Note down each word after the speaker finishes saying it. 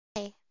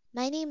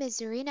My name is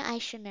Zarina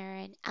Aisha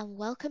Marin, and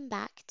welcome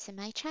back to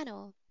my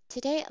channel.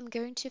 Today I'm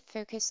going to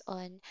focus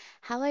on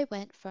how I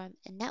went from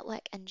a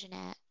network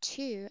engineer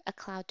to a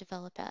cloud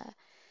developer.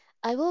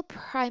 I will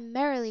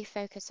primarily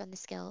focus on the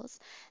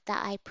skills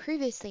that I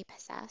previously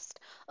possessed,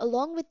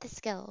 along with the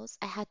skills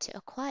I had to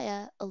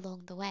acquire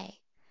along the way.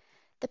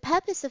 The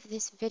purpose of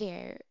this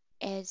video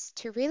is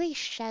to really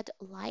shed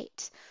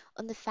light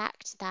on the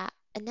fact that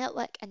a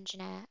network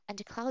engineer and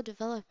a cloud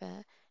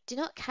developer do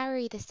not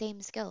carry the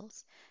same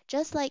skills,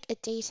 just like a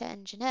data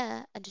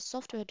engineer and a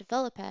software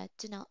developer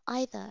do not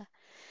either.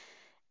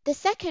 The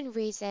second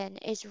reason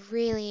is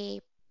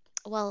really,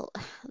 well,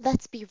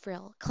 let's be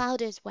real,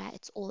 cloud is where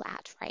it's all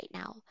at right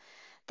now.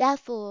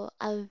 Therefore,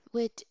 I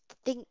would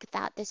think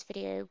that this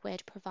video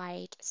would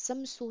provide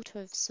some sort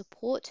of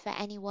support for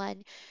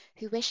anyone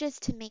who wishes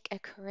to make a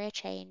career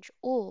change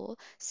or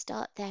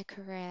start their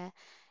career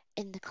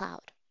in the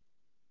cloud.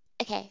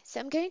 Okay, so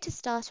I'm going to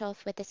start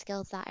off with the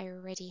skills that I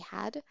already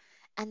had,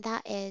 and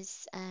that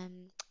is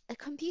a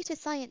computer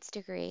science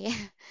degree.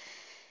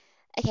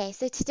 Okay,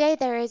 so today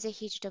there is a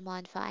huge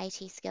demand for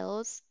IT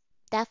skills.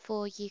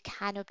 Therefore, you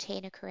can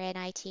obtain a career in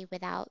IT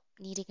without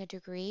needing a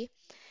degree.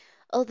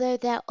 Although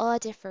there are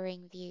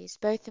differing views,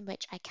 both in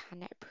which I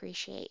can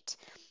appreciate.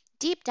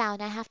 Deep down,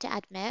 I have to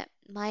admit,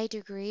 my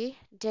degree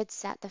did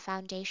set the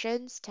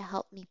foundations to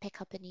help me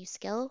pick up a new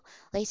skill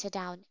later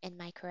down in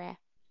my career.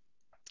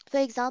 For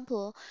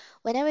example,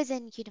 when I was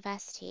in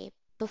university,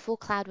 before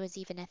cloud was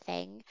even a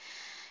thing,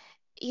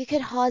 you could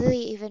hardly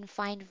even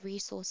find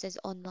resources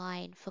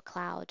online for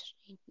cloud.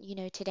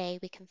 Today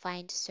we can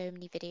find so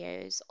many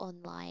videos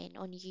online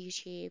on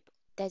YouTube.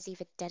 There's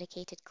even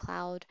dedicated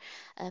cloud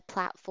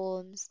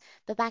platforms.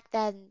 But back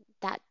then,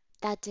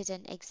 that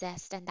didn't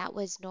exist, and that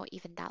was not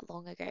even that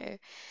long ago.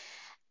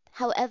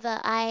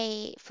 However,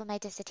 for my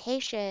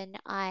dissertation,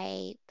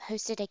 I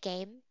hosted a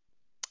game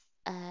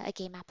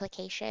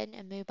application,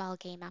 a mobile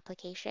game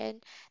application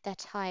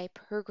that I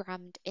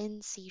programmed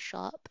in C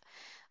Sharp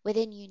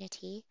within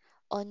Unity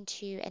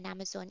onto an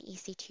Amazon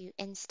EC2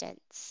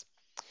 instance.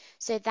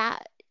 So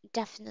that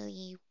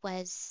definitely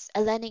was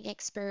a learning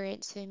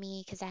experience for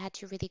me because I had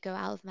to really go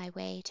out of my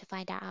way to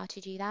find out how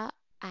to do that.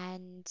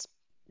 And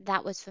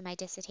that was for my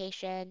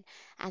dissertation,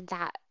 and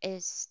that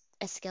is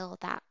a skill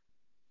that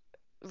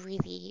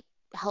really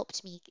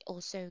helped me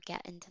also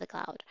get into the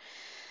cloud.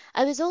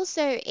 I was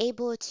also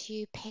able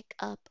to pick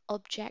up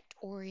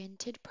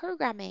object-oriented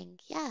programming.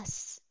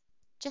 Yes,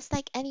 just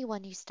like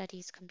anyone who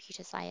studies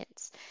computer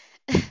science.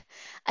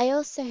 I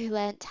also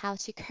learnt how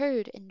to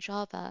code in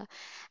Java,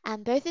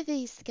 and both of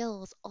these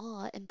skills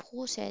are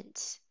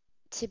important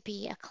to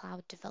be a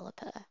cloud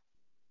developer.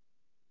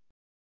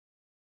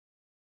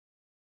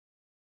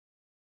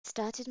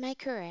 Started my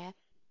career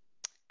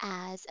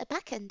as a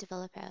backend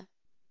developer.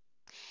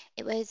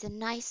 It was a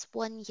nice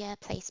 1 year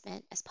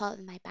placement as part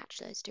of my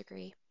bachelor's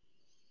degree.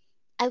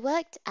 I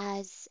worked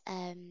as,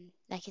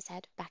 like I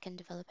said, backend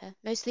developer,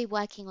 mostly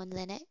working on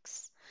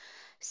Linux,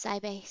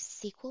 Sybase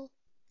SQL,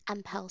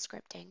 and Perl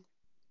scripting.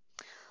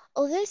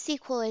 Although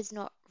SQL is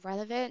not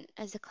relevant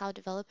as a cloud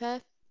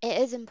developer,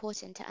 it is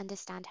important to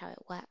understand how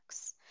it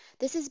works.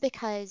 This is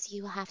because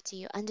you have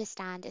to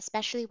understand,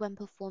 especially when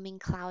performing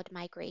cloud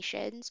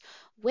migrations,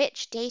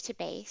 which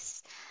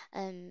database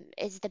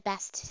is the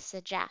best to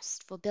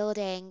suggest for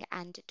building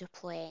and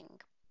deploying.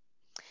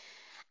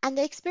 And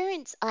the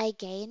experience I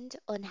gained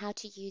on how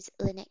to use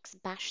Linux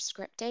bash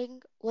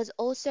scripting was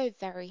also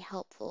very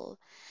helpful.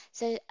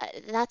 So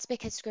that's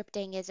because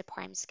scripting is a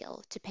prime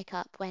skill to pick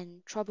up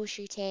when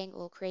troubleshooting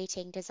or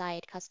creating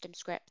desired custom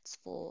scripts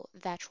for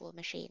virtual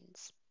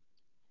machines.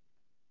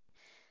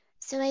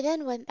 So I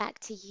then went back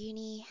to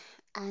uni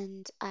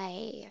and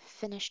I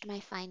finished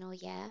my final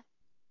year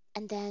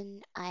and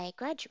then I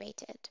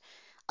graduated.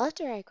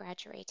 After I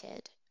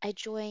graduated, I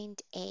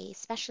joined a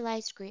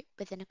specialized group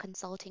within a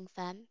consulting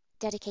firm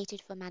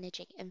dedicated for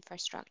managing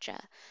infrastructure,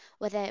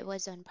 whether it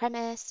was on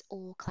premise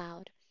or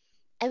cloud.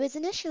 I was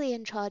initially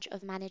in charge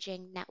of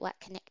managing network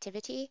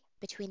connectivity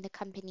between the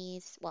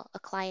company's, well, a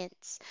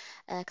client's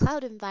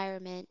cloud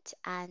environment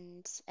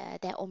and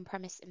their on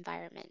premise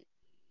environment.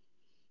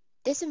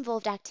 This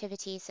involved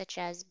activities such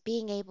as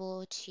being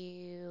able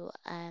to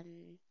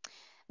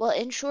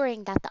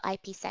ensuring that the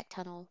IPsec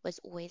tunnel was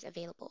always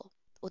available,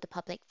 or the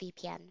public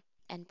VPN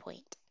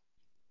endpoint,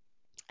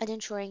 and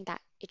ensuring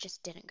that it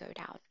just didn't go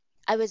down.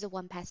 I was a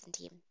one-person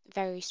team,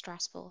 very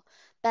stressful,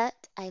 but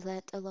I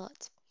learned a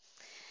lot.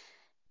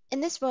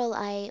 In this role,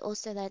 I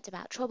also learned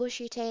about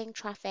troubleshooting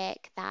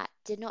traffic that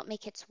did not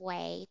make its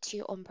way to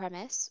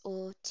on-premise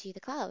or to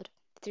the cloud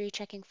through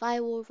checking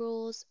firewall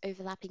rules,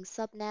 overlapping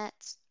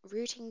subnets,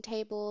 routing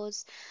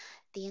tables,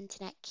 the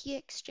Internet Key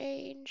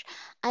Exchange.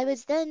 I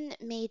was then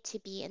made to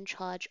be in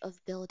charge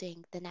of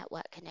building the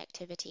network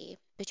connectivity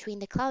between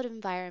the cloud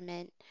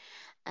environment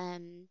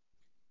um,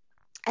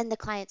 and the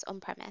clients on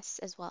premise,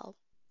 as well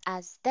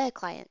as their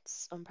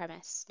clients on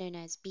premise, known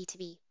as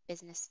B2B,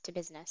 business to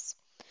business.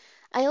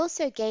 I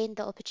also gained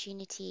the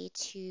opportunity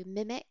to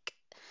mimic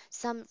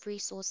some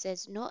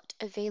resources not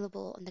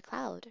available on the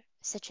cloud,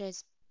 such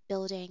as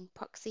building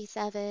proxy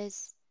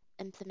servers,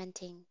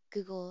 implementing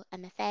Google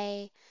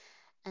MFA,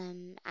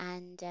 and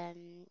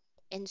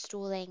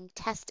installing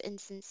test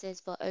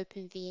instances for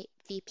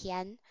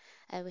OpenVPN,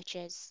 which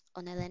is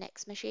on a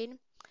Linux machine.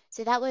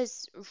 So that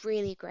was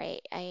really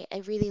great. I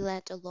really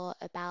learned a lot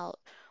about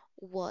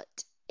what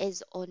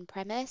is on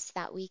premise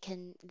that we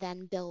can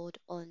then build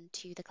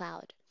onto the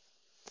cloud.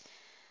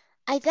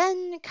 I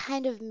then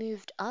kind of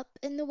moved up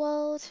in the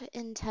world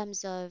in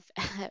terms of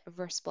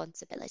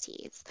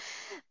responsibilities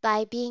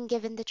by being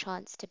given the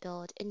chance to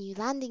build a new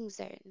landing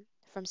zone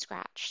from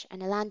scratch.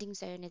 And a landing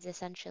zone is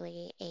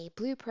essentially a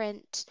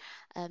blueprint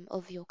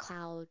of your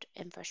cloud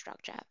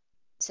infrastructure,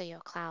 so your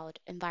cloud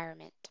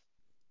environment.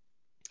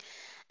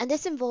 And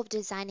this involved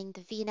designing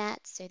the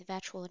VNets, so the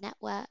virtual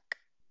network,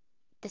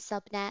 the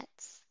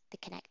subnets, the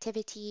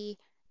connectivity,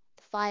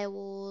 the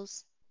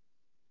firewalls,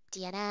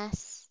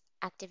 DNS,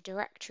 Active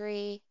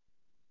Directory,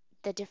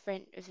 the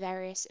different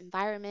various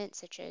environments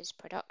such as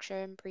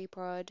production,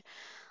 pre-prod,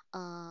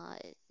 uh,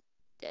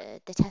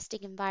 the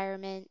testing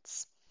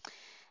environments,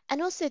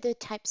 and also the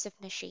types of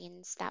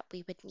machines that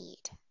we would need.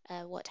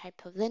 What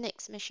type of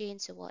Linux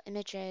machines, so what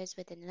images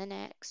within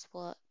Linux,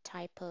 what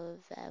type of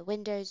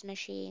Windows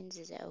machines,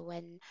 is it a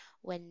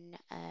Windows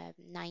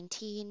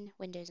 19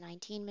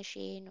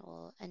 machine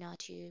or an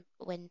R2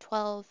 Win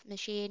 12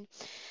 machine?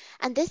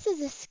 And this is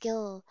a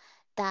skill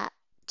that,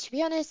 to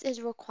be honest,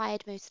 is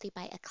required mostly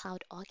by a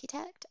cloud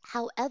architect.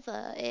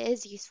 However, it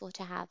is useful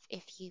to have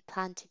if you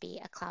plan to be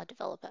a cloud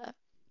developer.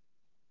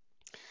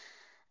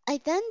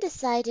 I then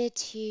decided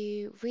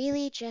to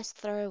really just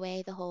throw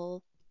away the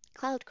whole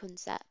cloud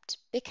concept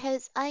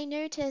because I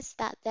noticed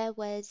that there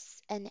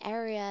was an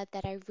area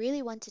that I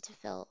really wanted to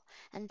fill,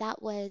 and that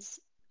was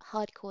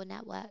hardcore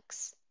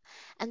networks.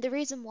 And the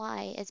reason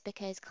why is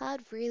because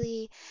cloud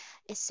really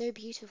is so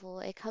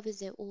beautiful. It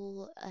covers it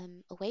all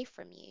away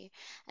from you,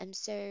 and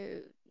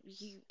so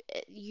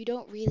you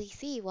don't really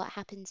see what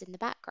happens in the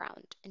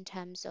background in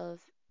terms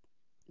of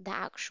the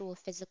actual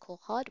physical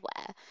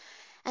hardware.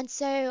 And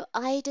so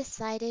I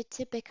decided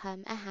to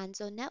become a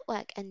hands-on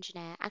network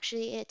engineer.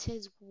 Actually, it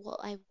is what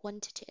I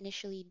wanted to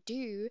initially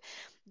do,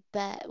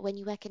 but when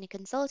you work in a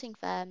consulting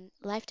firm,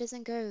 life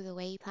doesn't go the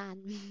way you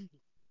plan.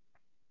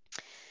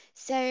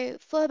 So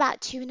for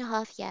about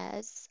 2.5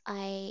 years,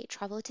 I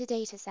traveled to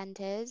data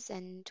centers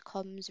and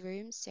comms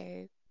rooms,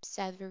 so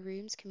server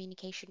rooms,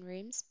 communication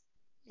rooms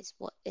is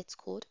what it's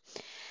called.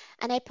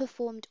 And I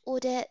performed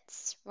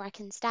audits, rack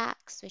and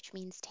stacks, which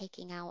means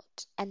taking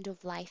out end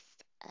of life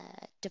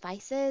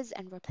devices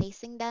and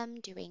replacing them,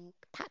 doing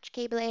patch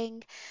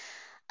cabling,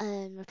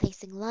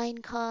 replacing line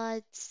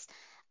cards.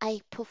 I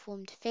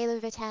performed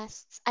failover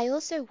tests. I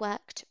also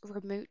worked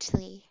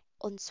remotely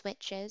on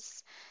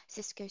switches,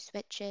 Cisco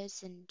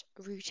switches and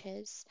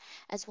routers,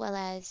 as well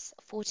as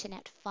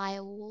Fortinet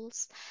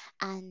firewalls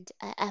and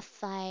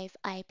F5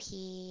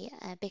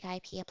 IP, big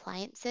IP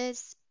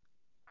appliances,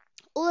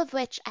 all of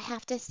which I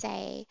have to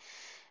say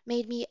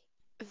made me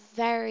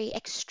very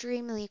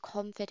extremely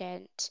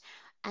confident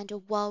and a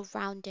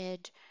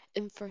well-rounded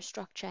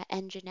infrastructure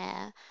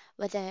engineer,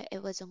 whether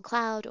it was on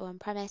cloud or on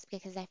premise,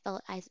 because I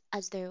felt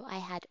as though I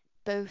had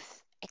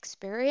both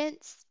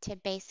experience to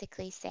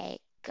basically say,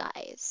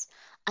 guys,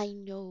 I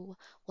know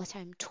what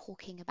I'm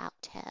talking about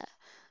here.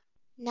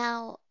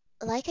 Now,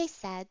 like I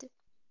said,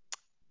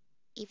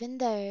 even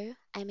though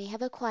I may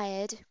have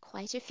acquired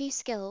quite a few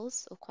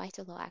skills, or quite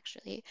a lot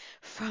actually,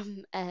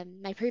 from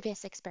my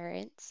previous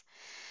experience,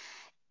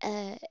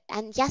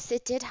 and yes,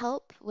 it did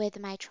help with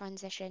my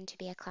transition to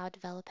be a cloud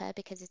developer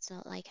because it's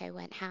not like I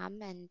went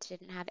ham and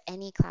didn't have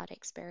any cloud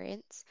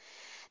experience.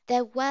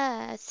 There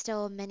were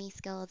still many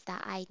skills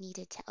that I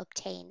needed to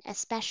obtain,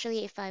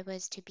 especially if I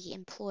was to be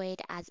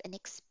employed as an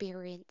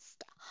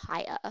experienced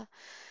hire.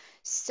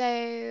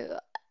 So,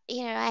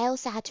 I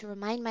also had to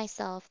remind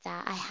myself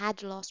that I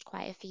had lost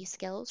quite a few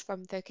skills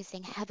from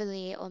focusing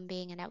heavily on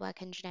being a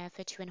network engineer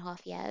for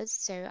 2.5 years.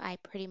 So I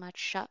pretty much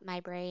shut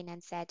my brain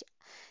and said,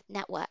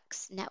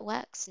 networks,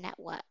 networks,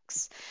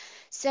 networks.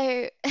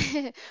 So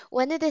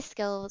one of the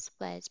skills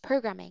was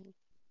programming.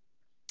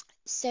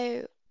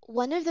 So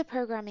one of the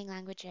programming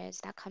languages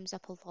that comes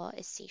up a lot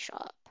is C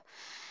sharp.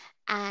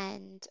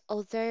 And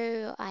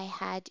although I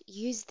had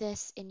used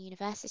this in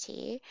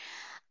university,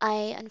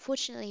 I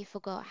unfortunately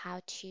forgot how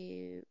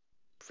to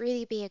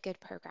really be a good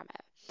programmer,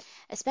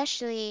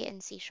 especially in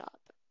C sharp.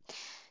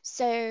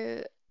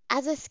 So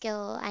as a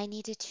skill, I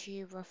needed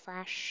to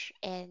refresh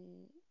in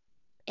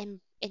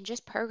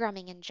just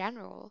programming in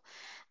general.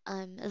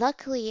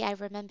 Luckily, I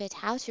remembered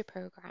how to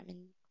program,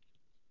 and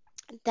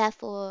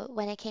therefore,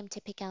 when I came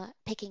to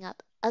picking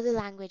up other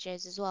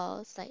languages as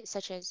well,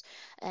 such as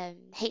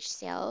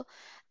HCL,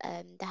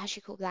 the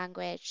HashiCorp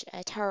language,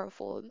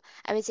 Terraform,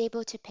 I was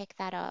able to pick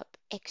that up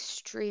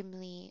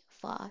extremely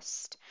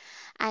fast.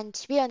 And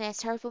to be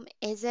honest, Terraform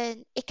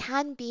isn't, it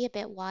can be a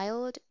bit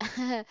wild.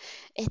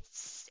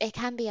 It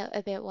can be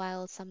a bit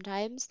wild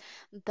sometimes,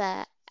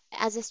 but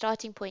as a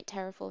starting point,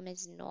 Terraform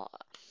is not.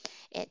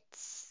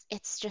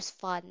 It's just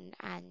fun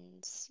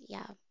and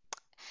yeah.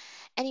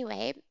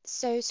 Anyway,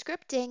 so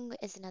scripting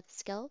is another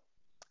skill.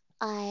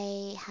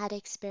 I had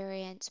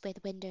experience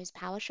with Windows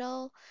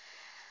PowerShell,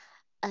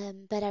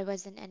 but I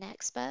wasn't an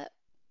expert.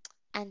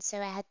 And so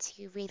I had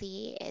to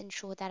really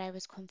ensure that I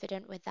was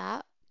confident with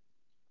that.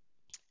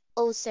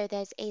 Also,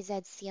 there's AZ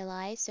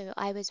CLI, so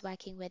I was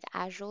working with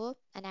Azure,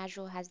 and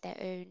Azure has their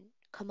own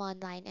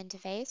command line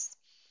interface.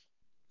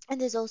 And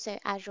there's also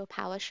Azure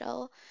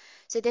PowerShell.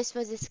 So this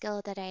was a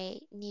skill that I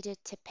needed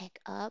to pick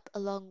up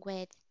along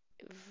with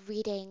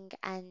reading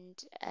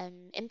and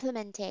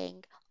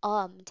implementing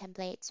ARM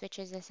templates, which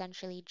is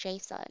essentially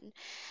JSON.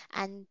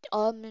 And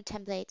ARM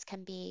templates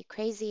can be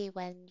crazy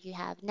when you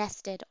have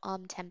nested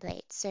ARM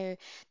templates. So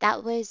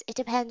it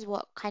depends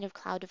what kind of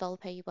cloud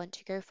developer you want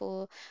to go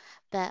for,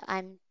 but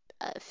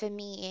for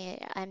me,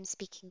 I'm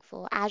speaking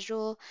for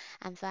Azure,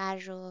 and for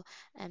Azure,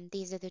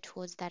 these are the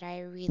tools that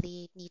I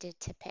really needed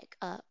to pick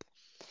up.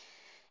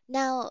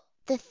 Now,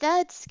 the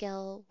third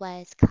skill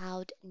was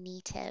cloud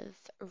native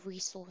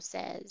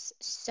resources.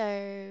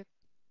 So,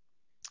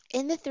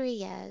 in the 3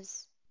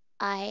 years,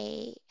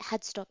 I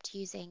had stopped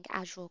using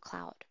Azure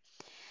Cloud.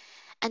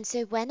 And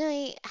so, when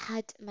I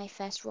had my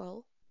first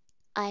role,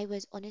 I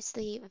was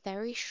honestly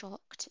very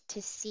shocked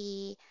to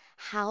see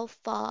how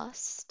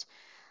fast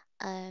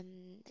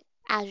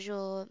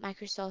Azure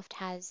Microsoft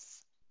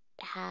has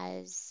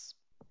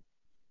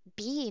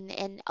been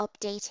in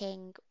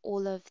updating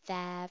all of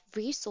their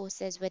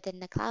resources within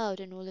the cloud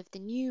and all of the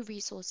new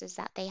resources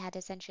that they had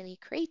essentially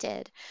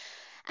created.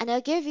 And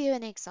I'll give you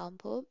an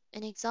example.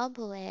 An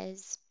example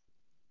is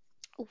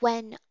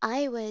when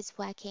I was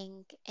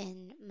working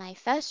in my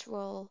first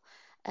role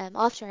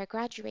after I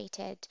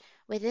graduated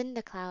within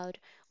the cloud.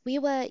 We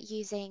were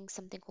using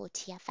something called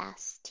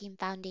TFS, Team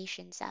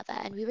Foundation Server,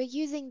 and we were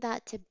using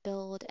that to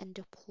build and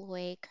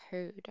deploy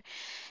code.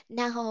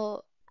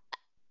 Now,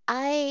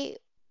 I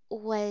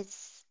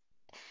was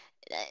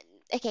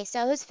okay,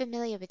 so I was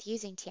familiar with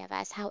using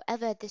TFS.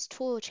 However, this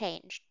tool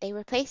changed. They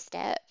replaced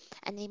it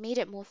and they made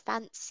it more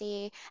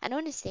fancy. And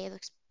honestly,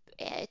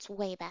 it's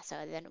way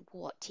better than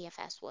what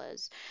TFS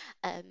was.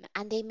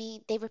 And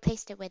they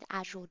replaced it with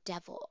Azure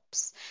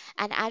DevOps.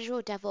 And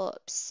Azure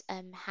DevOps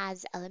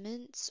has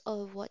elements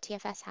of what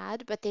TFS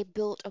had, but they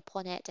built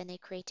upon it and they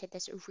created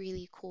this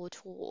really cool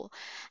tool.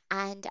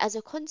 And as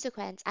a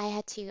consequence, I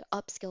had to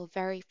upskill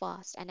very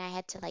fast and I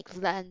had to like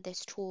learn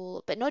this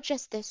tool, but not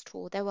just this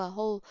tool. There were a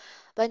whole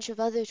bunch of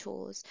other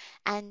tools.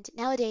 And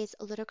nowadays,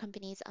 a lot of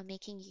companies are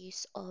making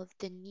use of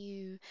the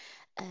new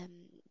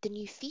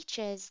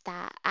features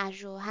that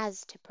Azure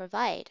has to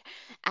provide.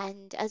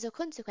 And as a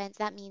consequence,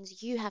 that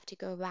means you have to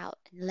go out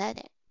and learn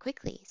it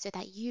quickly so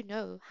that you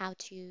know how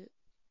to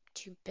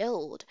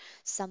build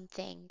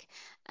something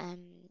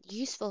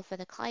useful for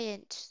the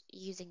client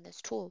using this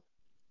tool.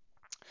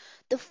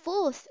 The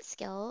fourth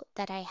skill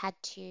that I had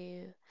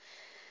to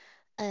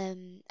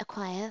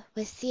acquire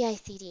was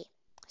CI/CD.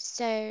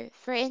 So,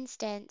 for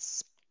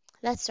instance,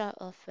 let's start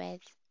off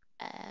with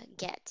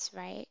Git,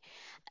 right?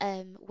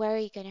 Where are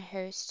you going to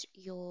host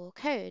your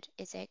code?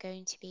 Is it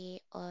going to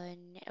be on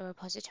a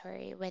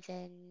repository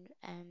within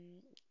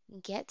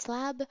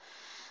GitLab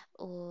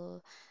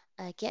or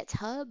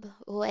GitHub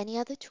or any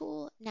other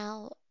tool?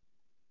 Now,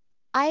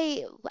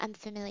 I am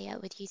familiar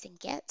with using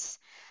Git.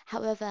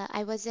 However,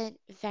 I wasn't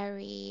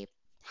very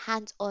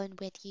hands-on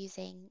with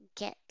using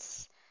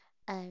Git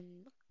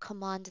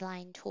command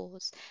line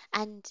tools.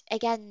 And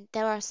again,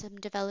 there are some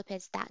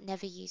developers that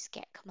never use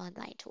Git command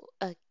line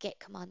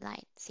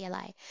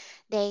CLI.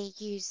 They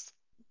use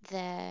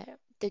the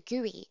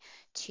GUI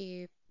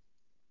to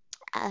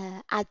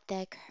add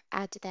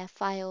their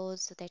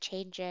files, their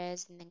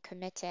changes, and then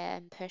commit it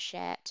and push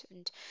it.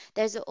 And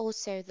there's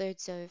also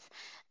loads of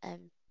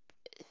um,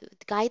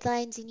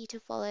 guidelines you need to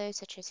follow,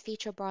 such as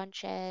feature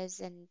branches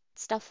and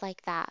stuff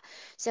like that.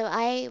 So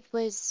I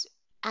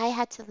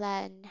had to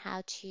learn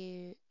how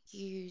to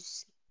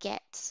use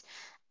Git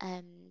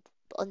um,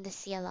 on the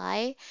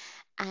CLI,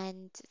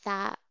 and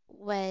that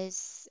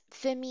was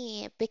for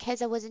me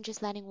because I wasn't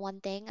just learning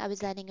one thing, I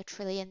was learning a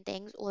trillion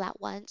things all at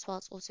once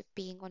whilst also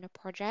being on a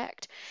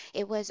project.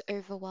 It was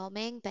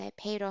overwhelming, but it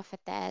paid off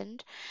at the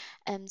end.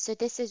 So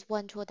this is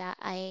one tool that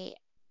I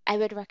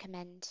would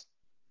recommend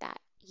that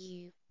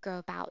you go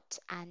about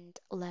and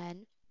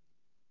learn.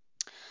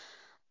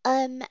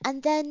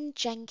 And then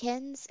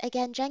Jenkins.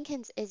 Again,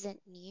 Jenkins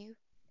isn't new.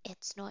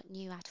 It's not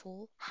new at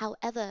all.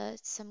 However,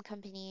 some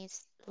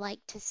companies like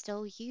to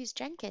still use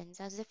Jenkins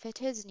as if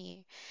it is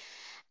new.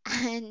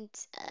 And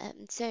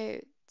so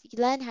you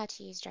learn how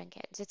to use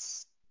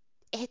Jenkins.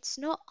 It's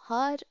not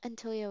hard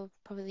until you're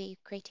probably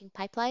creating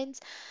pipelines.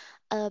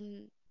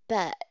 Um,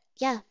 but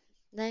yeah,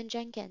 learn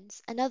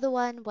Jenkins. Another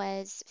one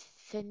was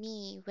for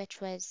me,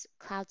 which was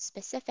cloud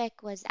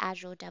specific, was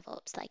Azure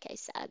DevOps, like I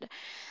said.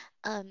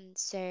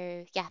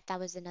 So yeah, that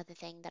was another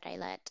thing that I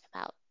learned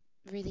about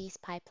release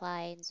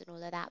pipelines and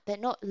all of that, but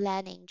not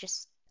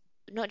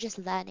just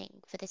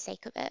learning for the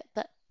sake of it,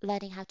 but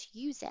learning how to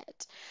use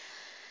it.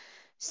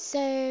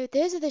 So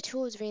those are the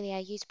tools really I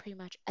use pretty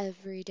much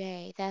every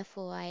day,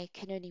 therefore I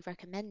can only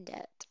recommend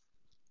it.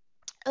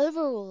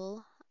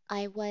 Overall,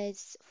 I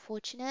was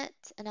fortunate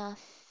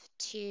enough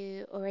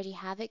to already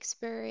have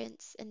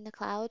experience in the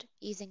cloud,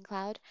 using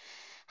cloud.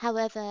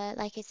 However,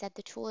 like I said,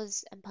 the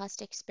tools and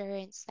past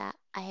experience that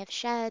I have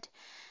shared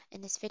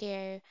in this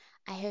video,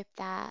 I hope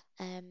that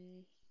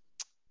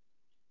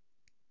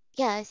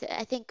yeah,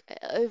 I think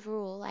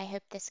overall, I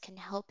hope this can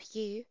help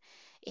you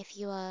if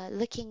you are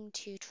looking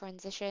to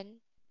transition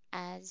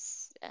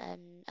as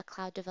a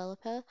cloud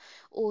developer,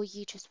 or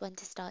you just want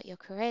to start your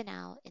career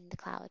now in the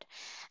cloud.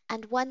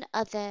 And one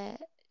other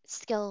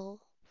skill,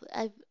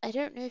 I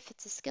don't know if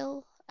it's a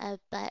skill,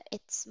 but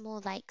it's more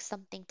like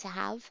something to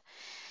have,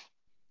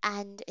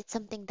 and it's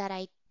something that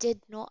I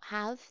did not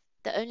have.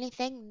 The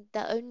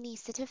only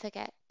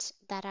certificate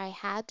that I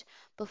had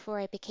before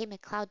I became a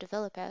cloud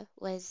developer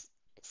was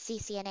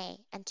CCNA.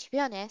 And to be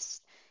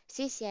honest,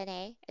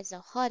 CCNA is a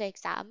hard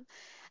exam,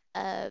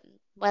 um,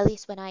 well, at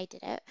least when I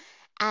did it,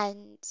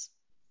 and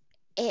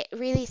it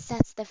really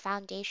sets the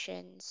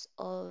foundations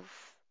of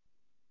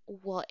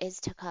what is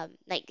to come,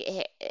 like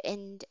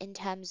in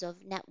terms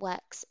of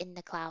networks in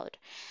the cloud.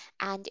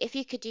 And if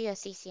you could do your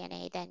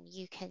CCNA, then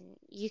you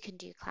can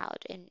do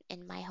cloud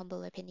in my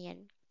humble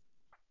opinion.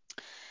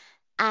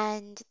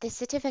 And the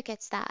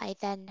certificates that I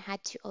then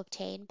had to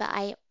obtain, but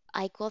I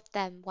got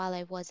them while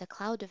I was a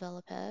cloud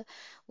developer,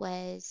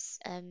 was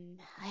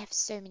I have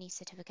so many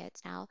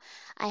certificates now.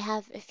 I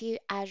have a few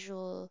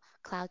Azure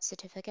cloud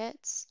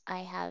certificates. I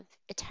have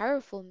a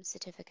Terraform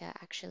certificate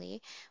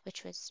actually,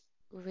 which was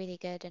really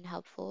good and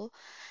helpful.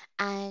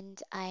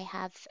 And I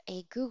have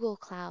a Google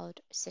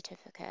Cloud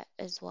certificate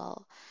as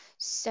well.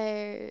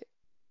 So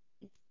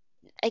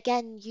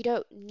again, you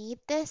don't need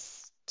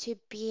this to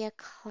be a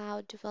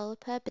cloud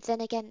developer, but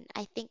then again,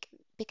 I think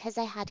because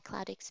I had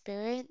cloud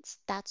experience,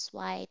 that's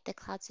why the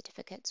cloud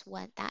certificates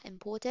weren't that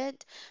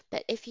important.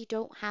 But if you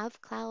don't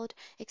have cloud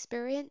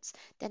experience,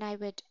 then I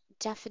would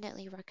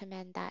definitely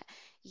recommend that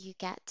you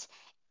get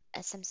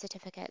some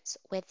certificates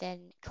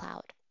within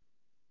cloud.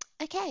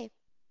 Okay,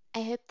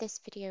 I hope this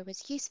video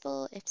was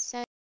useful. If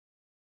so,